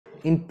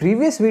In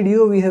previous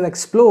video we have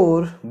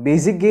explored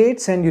basic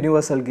gates and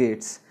universal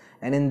gates,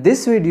 and in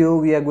this video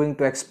we are going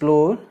to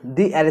explore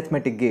the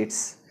arithmetic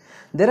gates.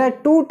 There are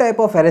two types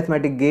of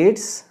arithmetic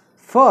gates.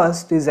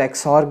 First is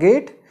XOR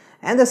gate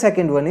and the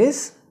second one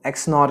is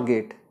XNOR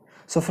gate.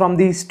 So from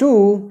these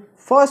two,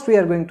 first we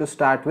are going to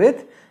start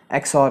with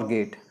XOR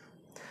gate.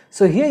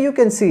 So here you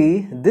can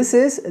see this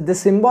is the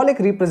symbolic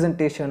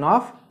representation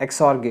of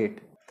XOR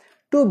gate.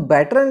 To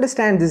better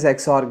understand this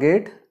XOR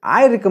gate,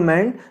 I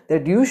recommend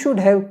that you should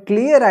have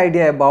clear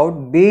idea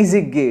about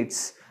basic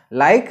gates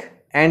like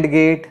AND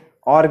gate,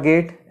 OR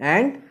gate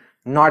and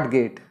NOT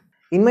gate.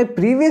 In my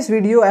previous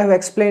video I have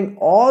explained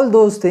all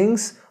those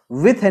things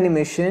with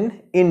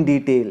animation in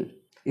detail.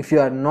 If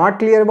you are not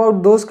clear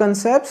about those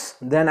concepts,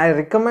 then I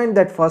recommend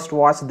that first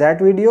watch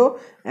that video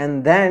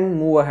and then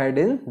move ahead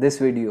in this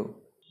video.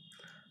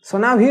 So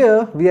now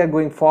here we are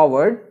going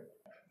forward.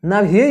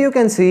 Now here you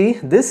can see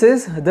this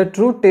is the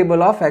truth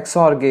table of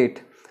XOR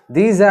gate.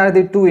 These are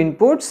the two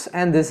inputs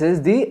and this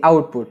is the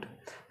output.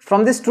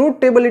 From this truth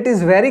table it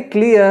is very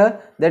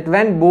clear that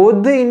when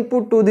both the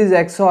input to this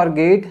XOR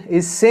gate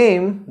is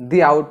same,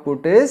 the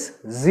output is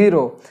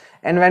 0.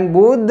 And when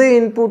both the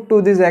input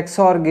to this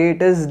XOR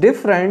gate is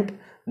different,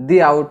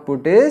 the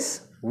output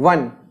is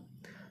 1.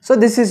 So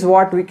this is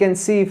what we can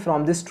see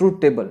from this truth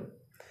table.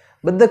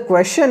 But the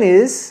question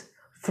is,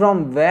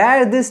 from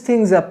where these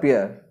things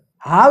appear?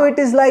 How it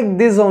is like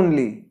this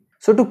only?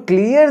 So to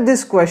clear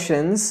these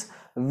questions,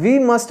 we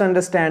must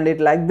understand it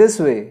like this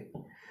way.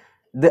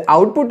 The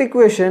output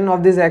equation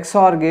of this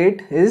XOR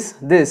gate is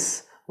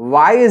this: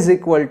 y is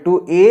equal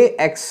to a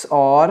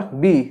XOR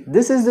b.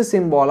 This is the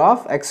symbol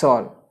of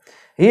XOR.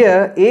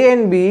 Here a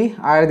and b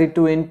are the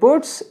two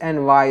inputs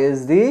and y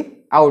is the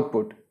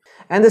output.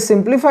 And the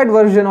simplified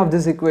version of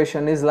this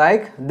equation is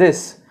like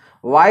this: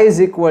 y is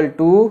equal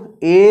to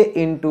a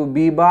into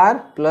b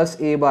bar plus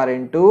a bar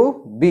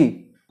into b.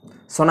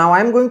 So now I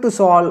am going to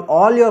solve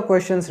all your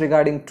questions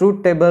regarding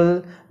truth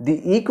table,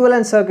 the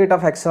equivalent circuit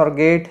of XOR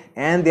gate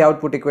and the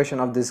output equation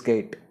of this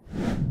gate.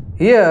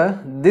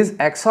 Here this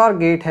XOR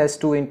gate has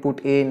two input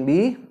A and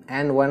B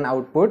and one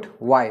output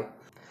Y.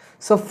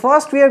 So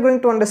first we are going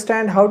to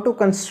understand how to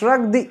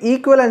construct the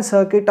equivalent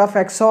circuit of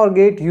XOR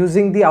gate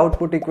using the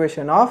output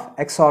equation of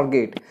XOR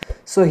gate.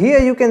 So here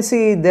you can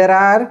see there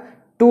are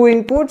two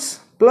inputs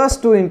plus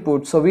two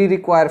inputs, so we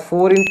require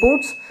four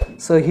inputs.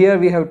 So here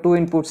we have two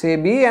inputs A,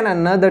 B and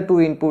another two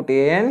input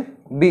A and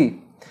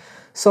B.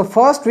 So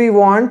first we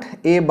want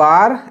A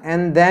bar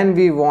and then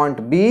we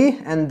want B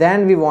and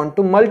then we want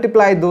to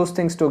multiply those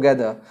things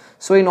together.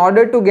 So in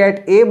order to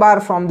get A bar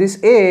from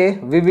this A,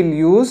 we will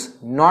use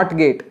NOT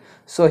gate.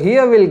 So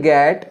here we'll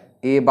get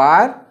A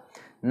bar.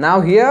 Now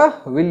here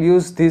we'll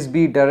use this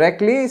B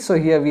directly. So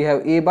here we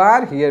have A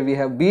bar, here we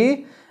have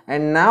B.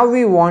 And now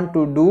we want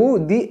to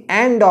do the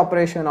AND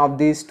operation of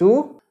these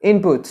two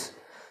inputs.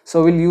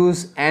 So we'll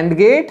use AND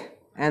gate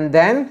and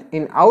then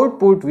in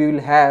output we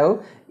will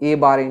have A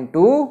bar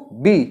into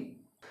B.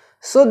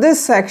 So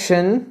this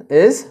section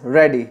is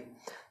ready.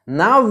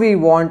 Now we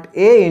want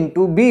A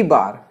into B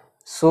bar.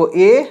 So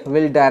A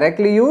will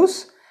directly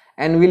use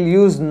and we'll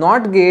use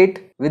NOT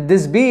gate with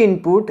this B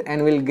input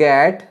and we'll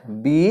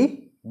get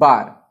B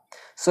bar.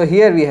 So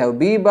here we have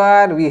B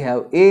bar, we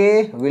have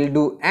A, we'll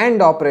do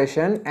AND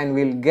operation and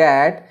we'll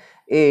get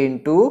A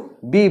into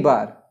B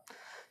bar.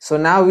 So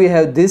now we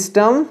have this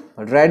term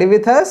ready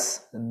with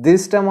us,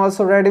 this term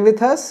also ready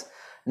with us.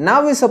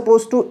 Now we're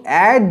supposed to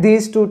add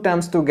these two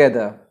terms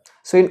together.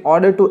 So in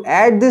order to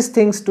add these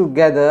things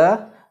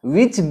together,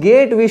 which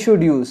gate we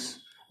should use?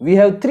 We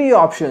have three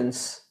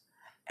options: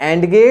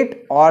 AND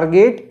gate, OR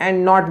gate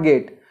and NOT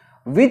gate.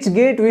 Which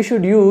gate we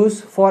should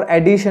use for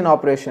addition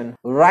operation?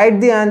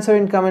 Write the answer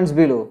in comments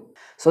below.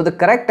 So the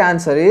correct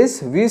answer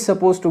is we are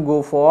supposed to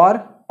go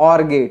for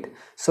OR gate.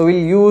 So we'll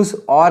use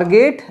OR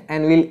gate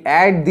and we'll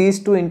add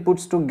these two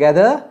inputs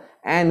together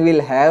and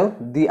we'll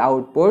have the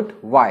output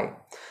Y.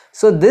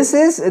 So this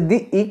is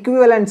the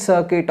equivalent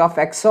circuit of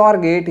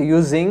XOR gate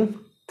using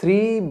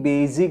three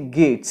basic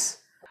gates.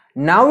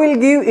 Now we'll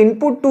give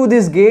input to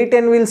this gate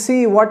and we'll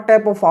see what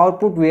type of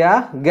output we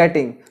are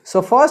getting.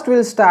 So first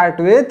we'll start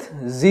with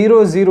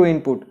 0 0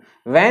 input.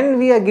 When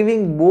we are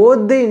giving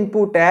both the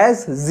input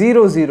as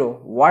 0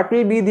 0, what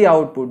will be the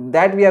output?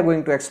 That we are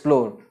going to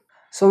explore.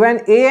 So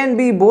when A and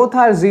B both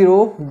are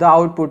 0, the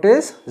output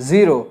is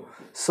 0.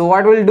 So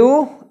what we'll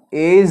do?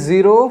 A is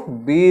 0,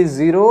 B is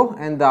 0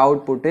 and the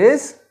output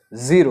is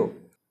 0.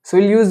 So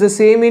we'll use the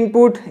same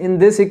input in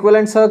this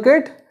equivalent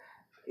circuit.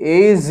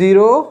 A is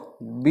 0,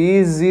 B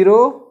is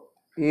 0,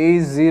 A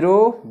is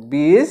 0,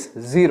 B is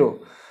 0.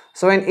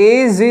 So when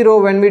A is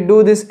 0, when we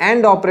do this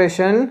AND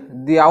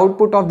operation, the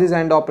output of this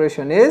AND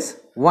operation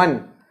is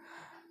 1.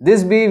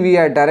 This B we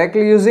are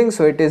directly using,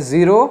 so it is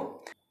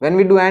 0. When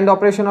we do AND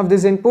operation of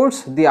these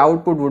inputs, the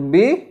output would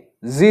be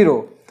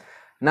 0.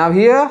 Now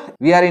here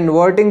we are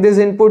inverting this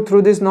input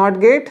through this NOT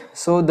gate,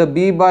 so the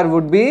B bar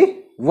would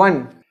be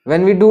 1.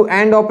 When we do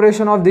AND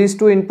operation of these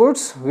two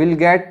inputs, we'll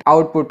get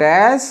output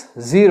as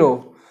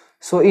 0.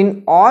 So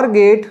in OR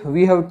gate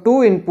we have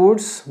two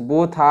inputs,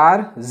 both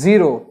are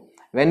 0.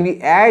 When we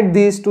add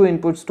these two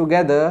inputs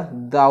together,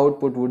 the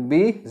output would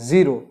be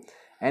 0.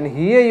 And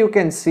here you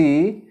can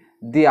see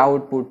the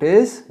output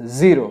is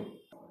 0.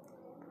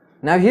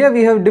 Now here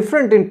we have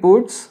different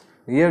inputs.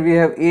 Here we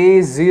have A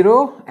is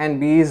 0 and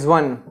B is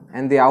 1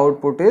 and the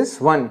output is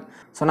 1.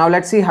 So now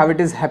let's see how it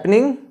is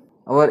happening.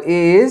 Our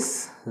A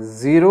is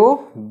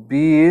 0,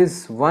 B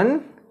is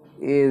 1,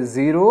 A is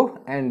 0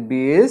 and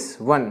B is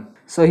 1.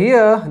 So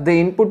here the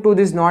input to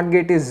this NOT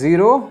gate is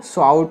 0,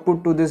 so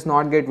output to this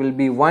NOT gate will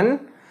be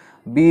 1.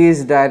 B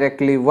is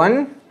directly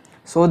 1.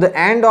 So the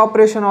AND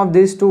operation of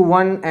these two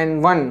 1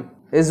 and 1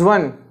 is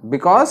 1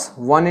 because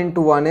 1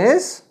 into 1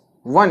 is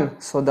 1.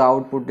 So the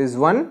output is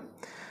 1.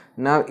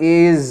 Now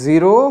A is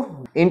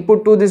 0.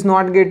 Input to this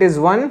NOT gate is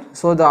 1.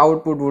 So the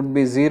output would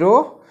be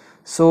 0.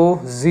 So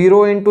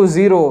 0 into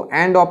 0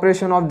 AND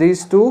operation of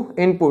these two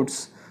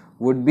inputs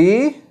would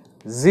be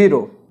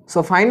 0.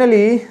 So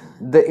finally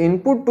the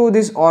input to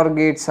this OR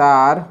gates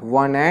are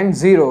 1 and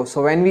 0.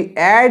 So when we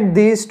add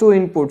these two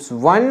inputs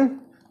 1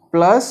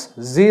 plus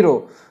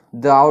 0,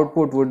 the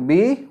output would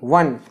be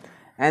 1,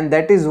 and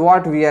that is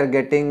what we are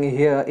getting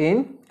here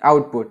in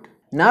output.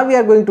 Now we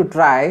are going to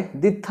try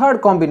the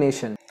third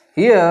combination.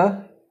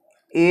 Here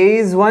A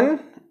is 1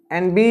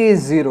 and B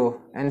is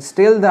 0 and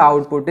still the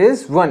output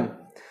is 1.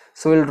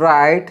 So we'll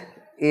write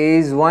A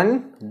is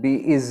 1, B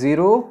is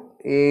 0,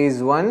 A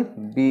is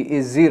 1, B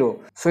is 0.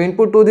 So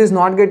input to this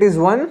NOT gate is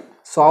 1,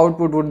 so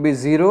output would be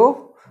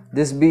 0.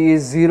 This B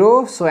is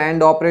 0, so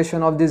AND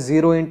operation of this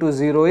 0 into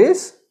 0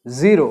 is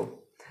 0.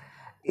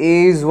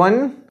 A is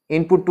 1,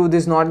 input to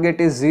this NOT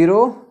gate is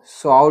 0,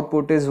 so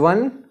output is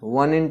 1.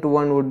 1 into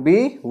 1 would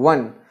be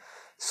 1.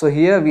 So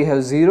here we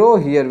have 0,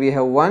 here we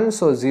have 1,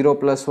 so 0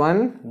 plus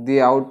 1,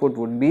 the output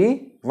would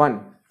be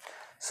 1.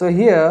 So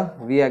here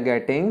we are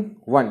getting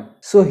 1.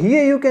 So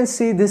here you can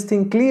see this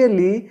thing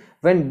clearly.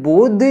 When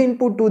both the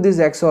input to this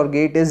XOR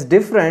gate is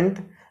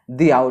different,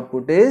 the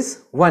output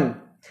is 1.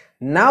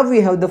 Now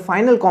we have the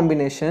final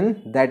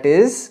combination, that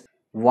is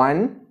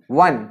 1,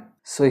 1.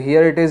 So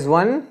here it is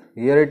 1,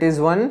 here it is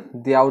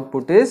 1, the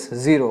output is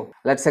 0.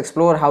 Let's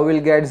explore how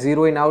we'll get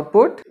 0 in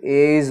output.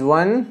 A is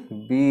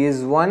 1, B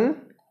is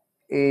 1,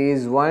 A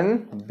is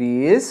 1,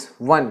 B is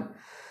 1.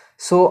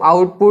 So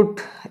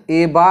output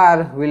A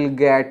bar will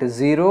get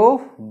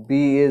 0,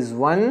 B is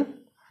 1,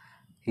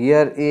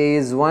 here A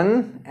is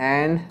 1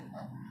 and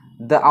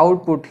the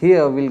output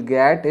here will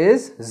get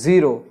is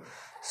 0.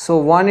 So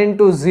 1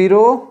 into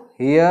 0,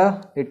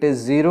 here it is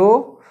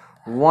 0,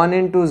 1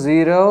 into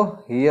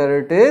 0, here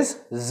it is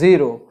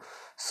 0.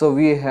 So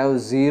we have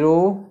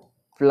 0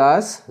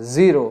 plus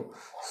 0.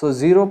 So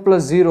 0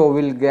 plus 0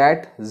 will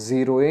get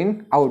 0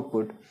 in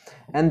output,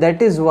 and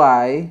that is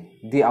why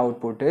the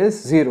output is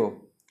 0.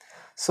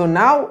 So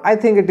now I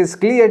think it is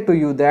clear to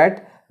you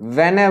that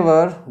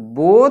whenever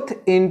both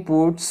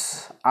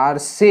inputs are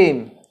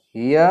same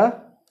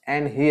here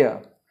and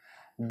here,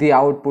 the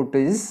output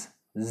is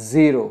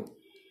 0.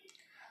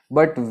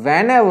 But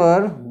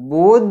whenever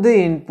both the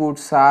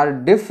inputs are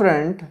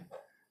different,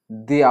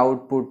 the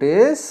output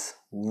is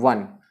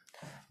 1.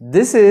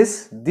 This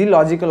is the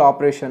logical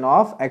operation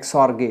of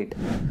XOR gate.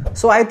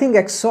 So I think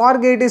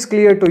XOR gate is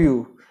clear to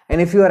you. And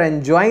if you are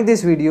enjoying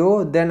this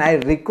video, then I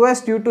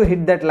request you to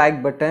hit that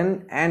like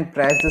button and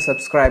press the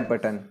subscribe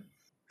button.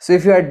 So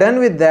if you are done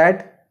with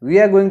that, we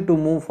are going to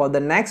move for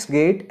the next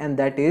gate, and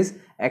that is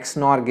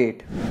XNOR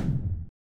gate.